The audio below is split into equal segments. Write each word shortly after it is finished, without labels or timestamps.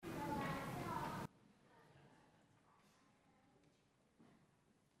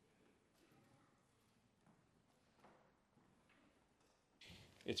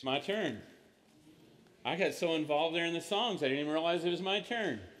It's my turn. I got so involved there in the songs, I didn't even realize it was my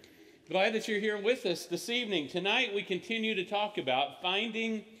turn. Glad that you're here with us this evening. Tonight we continue to talk about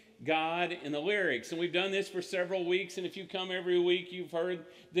finding God in the lyrics. And we've done this for several weeks, and if you come every week, you've heard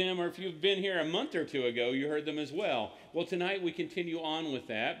them, or if you've been here a month or two ago, you heard them as well. Well, tonight we continue on with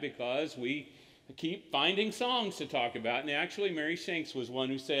that because we keep finding songs to talk about. And actually, Mary Shanks was one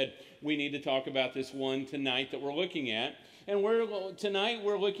who said we need to talk about this one tonight that we're looking at. And tonight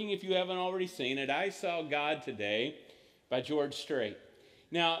we're looking, if you haven't already seen it, I Saw God Today by George Strait.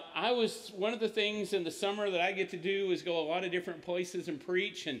 Now, one of the things in the summer that I get to do is go a lot of different places and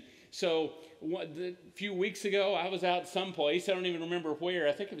preach. And so a few weeks ago, I was out someplace. I don't even remember where.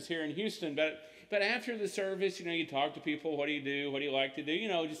 I think it was here in Houston. But after the service, you talk to people. What do you do? What do you like to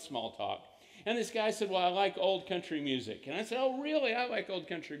do? Just small talk. And this guy said, well, I like old country music. And I said, oh, really? I like old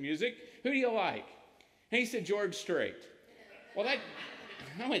country music. Who do you like? And he said, George Strait. Well,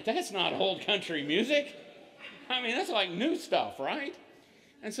 that's not old country music. That's like new stuff, right?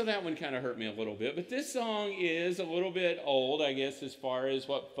 And so that one kind of hurt me a little bit. But this song is a little bit old, I guess, as far as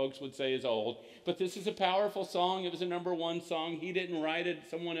what folks would say is old. But this is a powerful song. It was a #1 song. He didn't write it.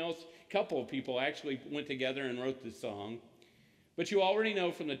 Someone else, a couple of people actually went together and wrote this song. But you already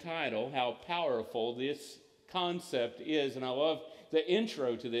know from the title how powerful this concept is. And I love the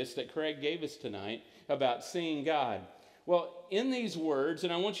intro to this that Craig gave us tonight about seeing God. Well, in these words,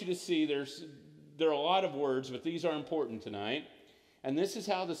 and I want you to see there are a lot of words, but these are important tonight. And this is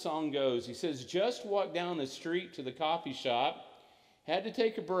how the song goes. He says, just walked down the street to the coffee shop, had to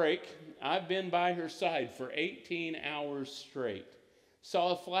take a break. I've been by her side for 18 hours straight.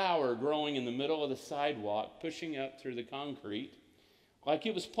 Saw a flower growing in the middle of the sidewalk, pushing up through the concrete, like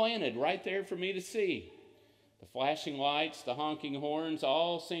it was planted right there for me to see. The flashing lights, the honking horns,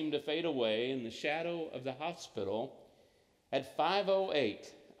 all seemed to fade away in the shadow of the hospital. At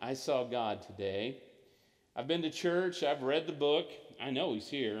 5:08, I saw God today. I've been to church, I've read the book. I know he's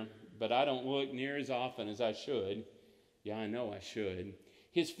here, but I don't look near as often as I should. Yeah, I know I should.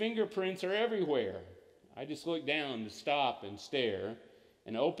 His fingerprints are everywhere. I just look down to stop and stare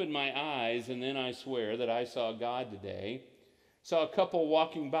and open my eyes, and then I swear that I saw God today. Saw a couple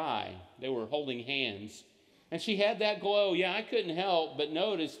walking by. They were holding hands. And she had that glow. Yeah, I couldn't help but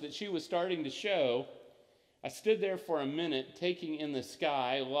notice that she was starting to show. I stood there for a minute, taking in the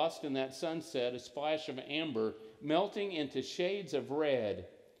sky, lost in that sunset, a splash of amber, melting into shades of red.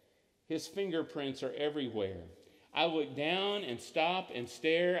 His fingerprints are everywhere. I look down and stop and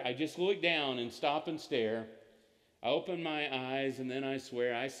stare. I just look down and stop and stare. I open my eyes, and then I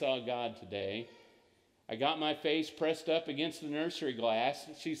swear I saw God today. I got my face pressed up against the nursery glass.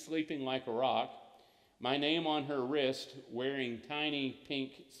 She's sleeping like a rock. My name on her wrist, wearing tiny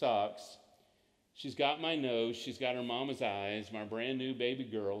pink socks. She's got my nose, she's got her mama's eyes, my brand new baby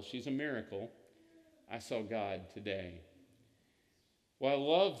girl. She's a miracle. I saw God today. Well, I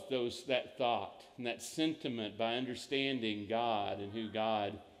love that thought and that sentiment by understanding God and who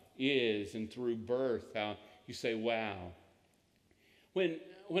God is, and through birth, how you say, wow. When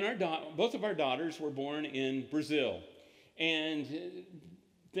both of our daughters were born in Brazil, and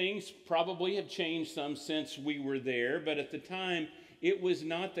things probably have changed some since we were there, but at the time, it was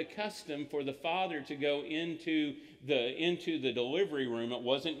not the custom for the father to go into the delivery room. It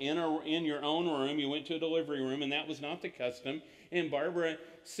wasn't in your own room. You went to a delivery room, and that was not the custom. And Barbara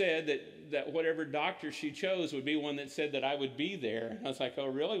said that whatever doctor she chose would be one that said that I would be there. And I was like, oh,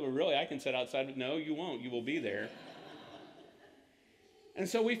 really? Well, really? I can sit outside. No, you won't. You will be there. And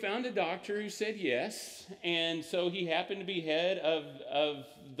so we found a doctor who said yes. And so he happened to be head of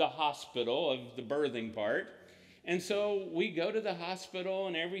the hospital, of the birthing part. And so we go to the hospital,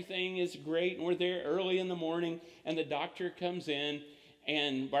 and everything is great, and we're there early in the morning, and the doctor comes in,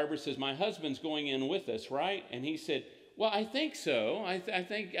 and Barbara says, my husband's going in with us, right? And he said, well, I think so. I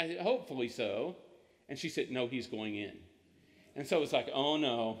think, hopefully so. And she said, no, he's going in. And so it's like, oh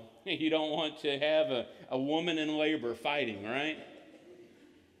no, you don't want to have a woman in labor fighting, right?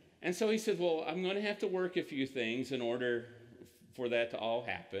 And so he said, well, I'm going to have to work a few things in order for that to all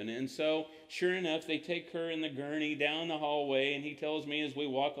happen. And so, sure enough, they take her in the gurney down the hallway, and he tells me as we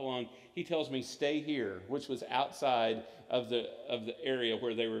walk along, he tells me, stay here, which was outside of the area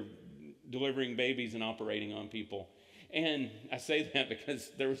where they were delivering babies and operating on people. And I say that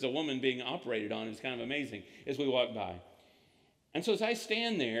because there was a woman being operated on. It was kind of amazing as we walked by. And so as I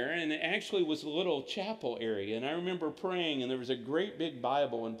stand there, and it actually was a little chapel area, and I remember praying, and there was a great big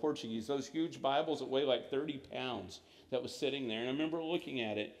Bible in Portuguese, those huge Bibles that weigh like 30 pounds that was sitting there. And I remember looking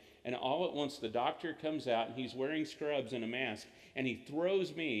at it, and all at once the doctor comes out, and he's wearing scrubs and a mask, and he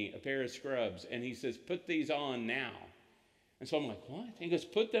throws me a pair of scrubs, and he says, put these on now. And so I'm like, what? He goes,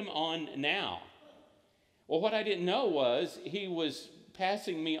 put them on now. Well, what I didn't know was he was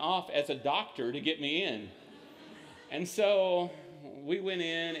passing me off as a doctor to get me in. And so we went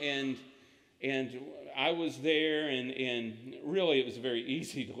in, and I was there, and really it was a very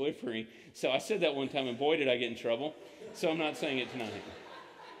easy delivery. So I said that one time, and boy, did I get in trouble. So I'm not saying it tonight.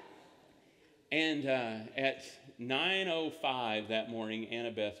 And at 9:05 that morning,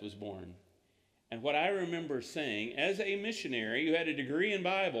 Annabeth was born. And what I remember saying, as a missionary who had a degree in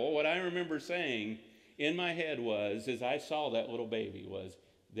Bible, what I remember saying in my head was, as I saw that little baby, was,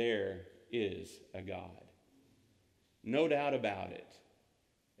 there is a God. No doubt about it,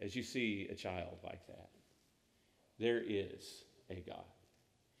 as you see a child like that. There is a God.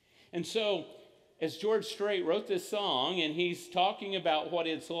 And so, as George Strait wrote this song, and he's talking about what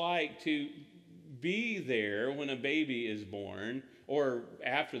it's like to be there when a baby is born, or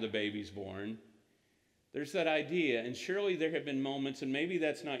after the baby's born, there's that idea, and surely there have been moments, and maybe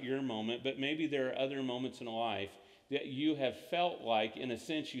that's not your moment, but maybe there are other moments in life that you have felt like, in a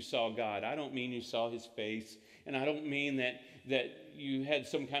sense, you saw God. I don't mean you saw his face, and I don't mean that you had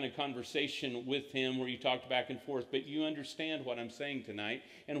some kind of conversation with him where you talked back and forth, but you understand what I'm saying tonight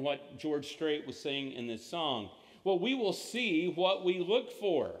and what George Strait was saying in this song. Well, we will see what we look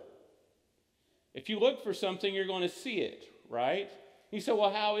for. If you look for something, you're going to see it, right? You say,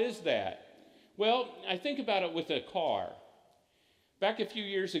 well, how is that? Well, I think about it with a car. Back a few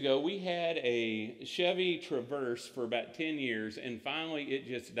years ago, we had a Chevy Traverse for about 10 years, and finally it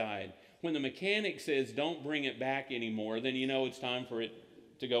just died. When the mechanic says, don't bring it back anymore, then you know it's time for it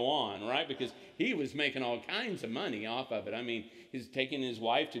to go on, right? Because he was making all kinds of money off of it. I mean, he's taking his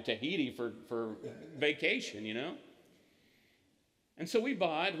wife to Tahiti for vacation, you know? And so we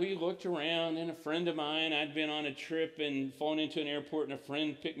looked around, and a friend of mine, I'd been on a trip and flown into an airport, and a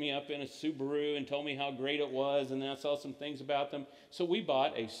friend picked me up in a Subaru and told me how great it was, and then I saw some things about them. So we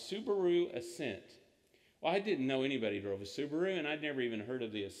bought a Subaru Ascent. Well, I didn't know anybody drove a Subaru, and I'd never even heard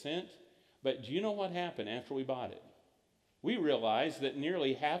of the Ascent. But do you know what happened after we bought it? We realized that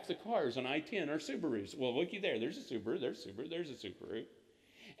nearly half the cars on I-10 are Subarus. Well, looky there. There's a Subaru, there's a Subaru, there's a Subaru.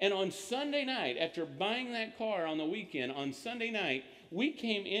 And on Sunday night, after buying that car on the weekend, on Sunday night, we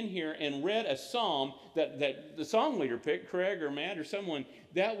came in here and read a psalm that the song leader picked, Craig or Matt or someone,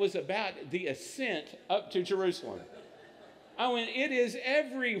 that was about the ascent up to Jerusalem. I went, it is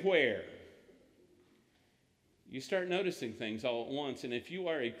everywhere. You start noticing things all at once. And if you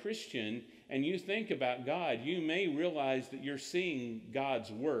are a Christian and you think about God, you may realize that you're seeing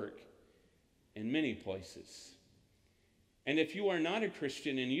God's work in many places. And if you are not a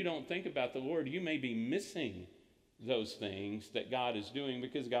Christian and you don't think about the Lord, you may be missing those things that God is doing,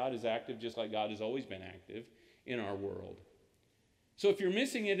 because God is active just like God has always been active in our world. So if you're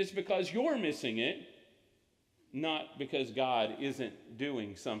missing it, it's because you're missing it, not because God isn't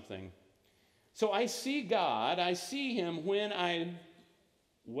doing something. So I see God, I see him when I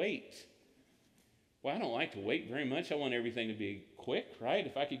wait. Well, I don't like to wait very much. I want everything to be quick, right?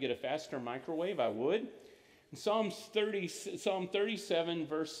 If I could get a faster microwave, I would. Psalm 37,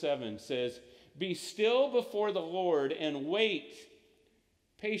 verse 7 says, be still before the Lord and wait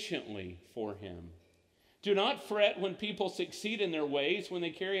patiently for him. Do not fret when people succeed in their ways, when they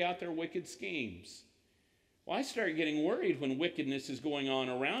carry out their wicked schemes. Well, I start getting worried when wickedness is going on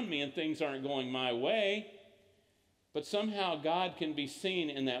around me and things aren't going my way. But somehow God can be seen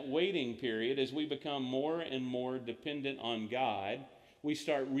in that waiting period as we become more and more dependent on God. We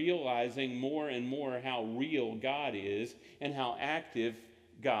start realizing more and more how real God is and how active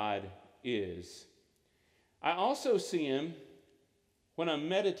God is. I also see him when I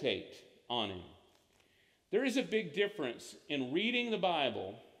meditate on him. There is a big difference in reading the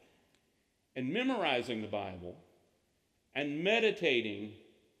Bible and memorizing the Bible and meditating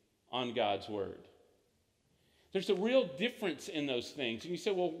on God's Word. There's a real difference in those things. And you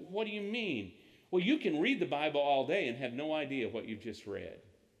say, well, what do you mean? Well, you can read the Bible all day and have no idea what you've just read.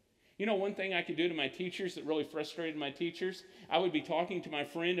 You know, one thing I could do to my teachers that really frustrated my teachers, I would be talking to my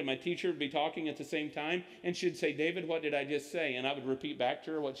friend and my teacher would be talking at the same time, and she'd say, David, what did I just say? And I would repeat back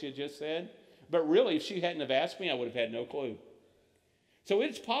to her what she had just said. But really, if she hadn't have asked me, I would have had no clue. So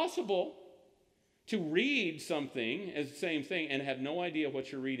it's possible to read something as the same thing and have no idea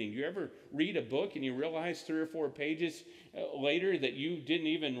what you're reading. You ever read a book and you realize 3 or 4 pages later that you didn't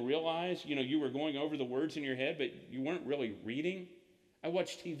even realize, you were going over the words in your head, but you weren't really reading? I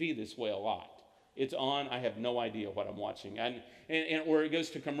watch TV this way a lot. It's on, I have no idea what I'm watching. Or it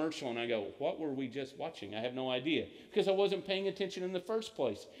goes to commercial and I go, what were we just watching? I have no idea, because I wasn't paying attention in the first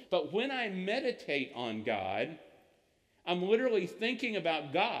place. But when I meditate on God, I'm literally thinking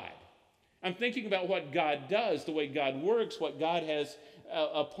about God. I'm thinking about what God does, the way God works, what God has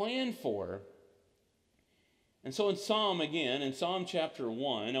a plan for. And so in Psalm chapter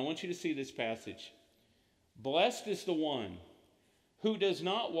 1, I want you to see this passage. Blessed is the one who does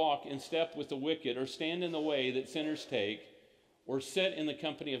not walk in step with the wicked, or stand in the way that sinners take, or sit in the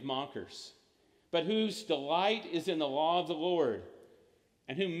company of mockers, but whose delight is in the law of the Lord,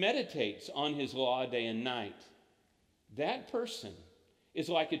 and who meditates on his law day and night. That person is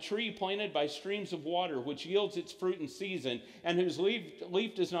like a tree planted by streams of water, which yields its fruit in season, and whose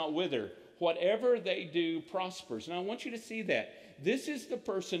leaf does not wither. Whatever they do prospers. And I want you to see that. This is the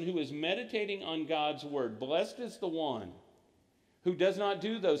person who is meditating on God's word. Blessed is the one who does not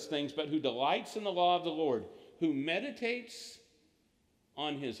do those things, but who delights in the law of the Lord, who meditates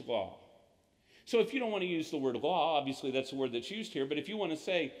on his law. So if you don't want to use the word law, obviously that's the word that's used here, but if you want to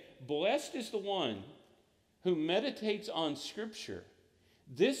say, blessed is the one who meditates on Scripture,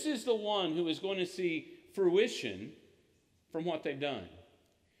 this is the one who is going to see fruition from what they've done.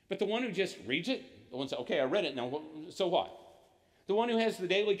 But the one who just reads it, the one says, okay, I read it, now so what? The one who has the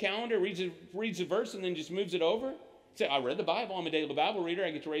daily calendar, reads a verse and then just moves it over, say, I read the Bible, I'm a daily Bible reader,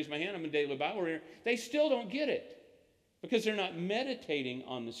 I get to raise my hand, I'm a daily Bible reader. They still don't get it because they're not meditating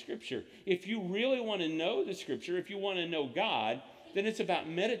on the Scripture. If you really want to know the Scripture, if you want to know God, then it's about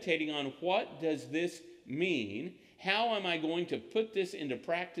meditating on what does this mean? How am I going to put this into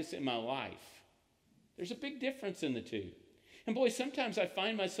practice in my life? There's a big difference in the two. And boy, sometimes I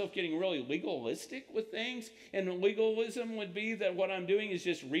find myself getting really legalistic with things. And legalism would be that what I'm doing is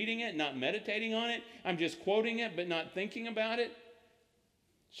just reading it, not meditating on it. I'm just quoting it, but not thinking about it.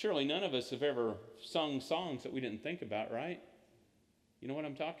 Surely none of us have ever sung songs that we didn't think about, right? You know what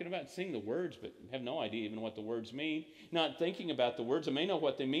I'm talking about? Sing the words, but have no idea even what the words mean. Not thinking about the words. I may know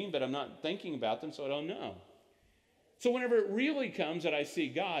what they mean, but I'm not thinking about them, so I don't know. So whenever it really comes that I see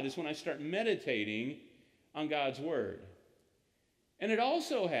God is when I start meditating on God's word. And it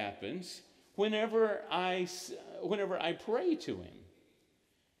also happens whenever I pray to him.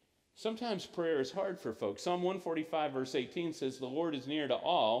 Sometimes prayer is hard for folks. Psalm 145 verse 18 says, the Lord is near to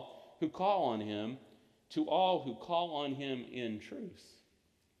all who call on him, to all who call on him in truth.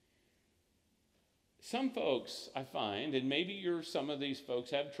 Some folks, I find, and maybe some of these folks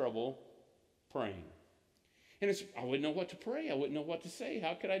have trouble praying. And I wouldn't know what to pray. I wouldn't know what to say.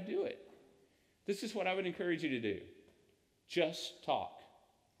 How could I do it? This is what I would encourage you to do. Just talk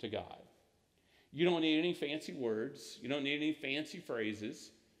to God. You don't need any fancy words. You don't need any fancy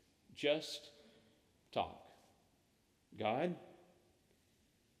phrases. Just talk. God,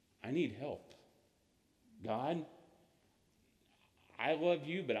 I need help. God, I love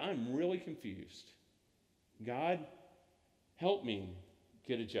you, but I'm really confused. God, help me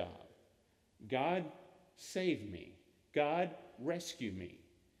get a job. God, save me. God, rescue me.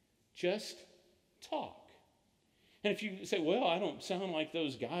 Just talk. And if you say, well, I don't sound like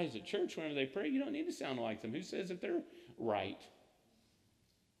those guys at church whenever they pray, you don't need to sound like them. Who says that they're right?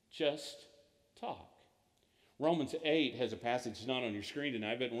 Just talk. Romans 8 has a passage, it's not on your screen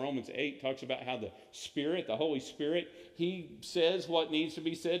tonight, but in Romans 8 talks about how the Spirit, the Holy Spirit, he says what needs to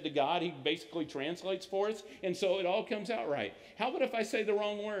be said to God. He basically translates for us, and so it all comes out right. How about if I say the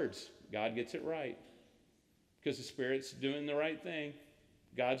wrong words? God gets it right because the Spirit's doing the right thing.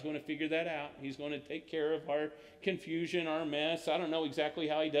 God's going to figure that out. He's going to take care of our confusion, our mess. I don't know exactly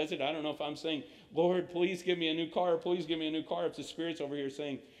how he does it. I don't know if I'm saying, Lord, please give me a new car. Please give me a new car. If the Spirit's over here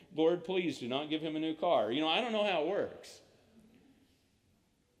saying, Lord, please do not give him a new car. I don't know how it works.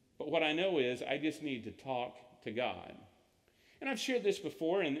 But what I know is I just need to talk to God. And I've shared this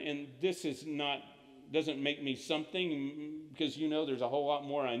before, and this doesn't make me something because there's a whole lot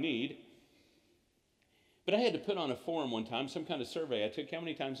more I need. But I had to put on a form one time, some kind of survey I took, how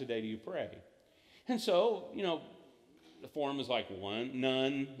many times a day do you pray? And so, the form was like 1,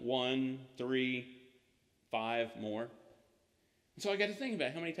 none, 1, 3, 5, more. And so I got to think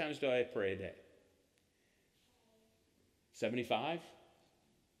about how many times do I pray a day? 75?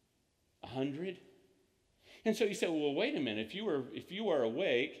 100? And so you say, well, wait a minute. If you are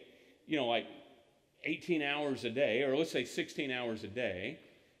awake, like 18 hours a day, or let's say 16 hours a day,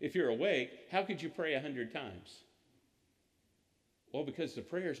 if you're awake, how could you pray 100 times? Well, because the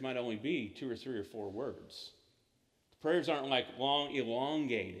prayers might only be 2 or 3 or 4 words. The prayers aren't like long,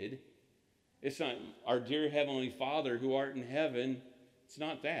 elongated. It's not, our dear Heavenly Father who art in heaven. It's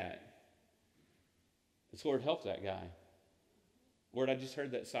not that. It's, Lord, help that guy. Lord, I just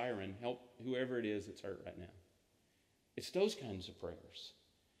heard that siren. Help whoever it is that's hurt right now. It's those kinds of prayers.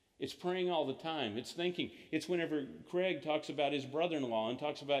 It's praying all the time. It's thinking. It's whenever Craig talks about his brother-in-law and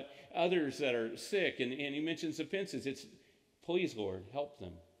talks about others that are sick, and he mentions the Pences. It's, please, Lord, help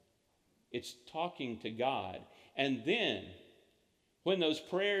them. It's talking to God. And then, when those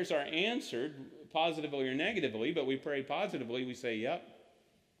prayers are answered, positively or negatively, but we pray positively, we say, yep,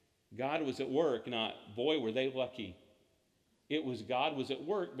 God was at work, not, boy, were they lucky. It was God was at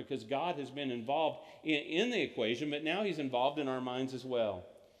work because God has been involved in the equation, but now he's involved in our minds as well.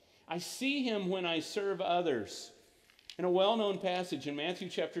 I see him when I serve others. In a well-known passage in Matthew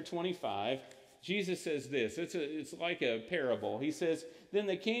chapter 25, Jesus says this. It's like a parable. He says, then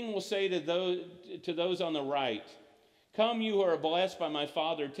the king will say to those on the right, come, you who are blessed by my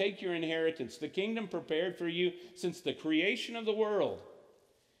Father, take your inheritance, the kingdom prepared for you since the creation of the world.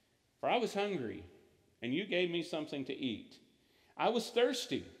 For I was hungry, and you gave me something to eat. I was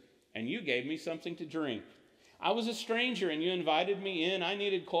thirsty, and you gave me something to drink. I was a stranger, and you invited me in. I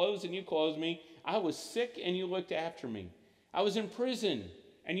needed clothes, and you clothed me. I was sick, and you looked after me. I was in prison,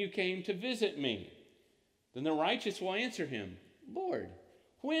 and you came to visit me. Then the righteous will answer him, Lord,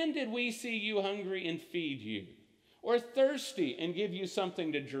 when did we see you hungry and feed you, or thirsty and give you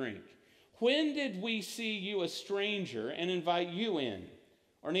something to drink? When did we see you a stranger and invite you in,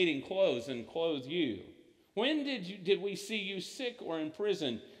 or needing clothes and clothe you? When did we see you sick or in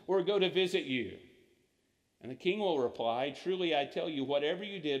prison or go to visit you? And the king will reply, truly I tell you, whatever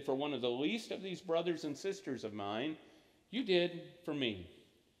you did for one of the least of these brothers and sisters of mine, you did for me.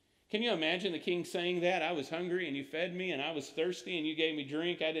 Can you imagine the king saying that? I was hungry and you fed me, and I was thirsty and you gave me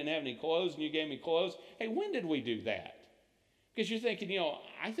drink. I didn't have any clothes and you gave me clothes. Hey, when did we do that? Because you're thinking,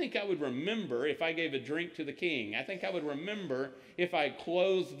 I think I would remember if I gave a drink to the king. I think I would remember if I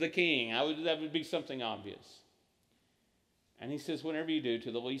clothed the king. That would be something obvious. And he says, whenever you do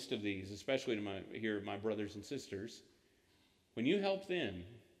to the least of these, especially to my brothers and sisters, when you help them,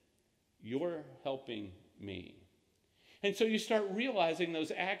 you're helping me. And so you start realizing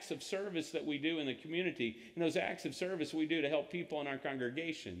those acts of service that we do in the community, and those acts of service we do to help people in our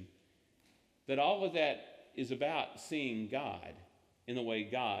congregation, that all of that is about seeing God in the way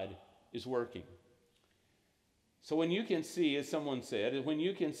God is working. So when you can see, as someone said, when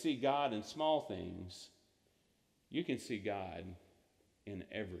you can see God in small things, you can see God in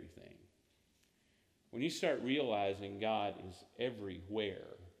everything. When you start realizing God is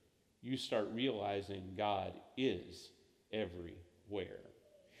everywhere, you start realizing God is everywhere.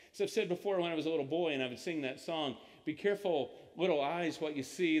 So I've said before, when I was a little boy and I would sing that song, be careful, little eyes, what you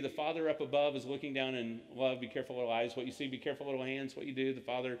see. The Father up above is looking down in love. Be careful, little eyes, what you see. Be careful, little hands, what you do. The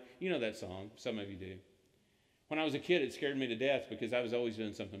Father, you know that song. Some of you do. When I was a kid, it scared me to death because I was always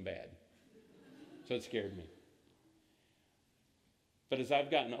doing something bad. So it scared me. But as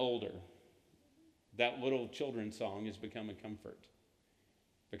I've gotten older, that little children's song has become a comfort.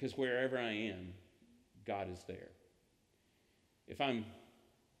 Because wherever I am, God is there. If I'm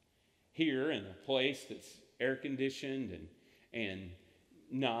here in a place that's air-conditioned and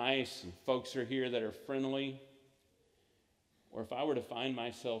nice, and folks are here that are friendly, or if I were to find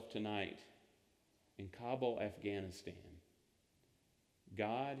myself tonight in Kabul, Afghanistan,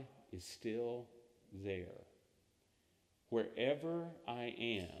 God is still there. Wherever I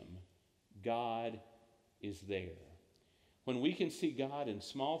am, God is there. When we can see God in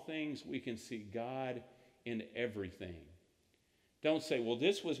small things, we can see God in everything. Don't say, well,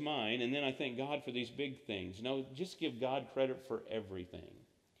 this was mine, and then I thank God for these big things. No, just give God credit for everything.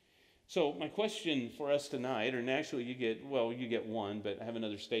 So my question for us tonight, or naturally you get one, but I have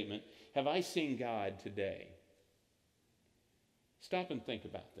another statement. Have I seen God today? Stop and think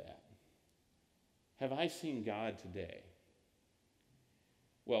about that. Have I seen God today?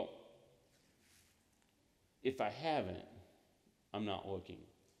 Well, if I haven't, I'm not looking.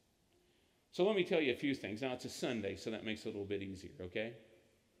 So let me tell you a few things. Now, it's a Sunday, so that makes it a little bit easier, okay?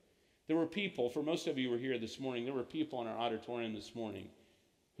 There were people, for most of you who were here this morning, there were people in our auditorium this morning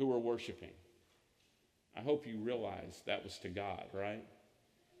who were worshiping. I hope you realize that was to God, right?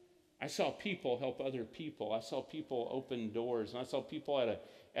 I saw people help other people. I saw people open doors, and I saw people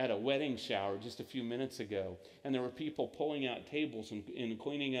at a wedding shower just a few minutes ago, and there were people pulling out tables and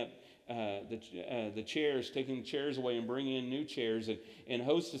cleaning up the chairs, taking chairs away and bringing in new chairs, and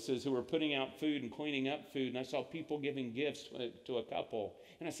hostesses who were putting out food and cleaning up food. And I saw people giving gifts to a couple.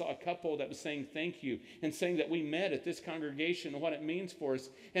 And I saw a couple that was saying thank you and saying that we met at this congregation and what it means for us.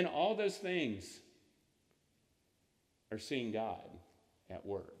 And all those things are seeing God at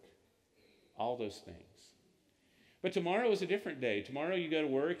work. All those things. But tomorrow is a different day. Tomorrow you go to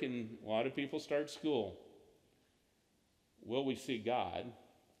work and a lot of people start school. Will we see God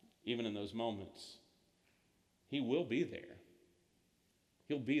even in those moments? He will be there.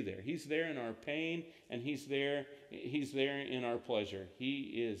 He'll be there. He's there in our pain, and He's there in our pleasure.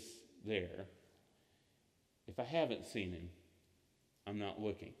 He is there. If I haven't seen Him, I'm not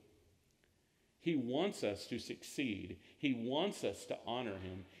looking. He wants us to succeed. He wants us to honor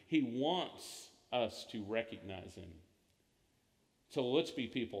him. He wants us to recognize him. So let's be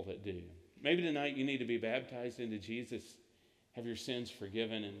people that do. Maybe tonight you need to be baptized into Jesus, have your sins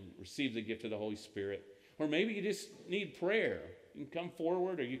forgiven, and receive the gift of the Holy Spirit. Or maybe you just need prayer. You can come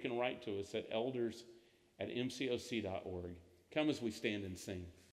forward, or you can write to us at elders@mcoc.org. Come as we stand and sing.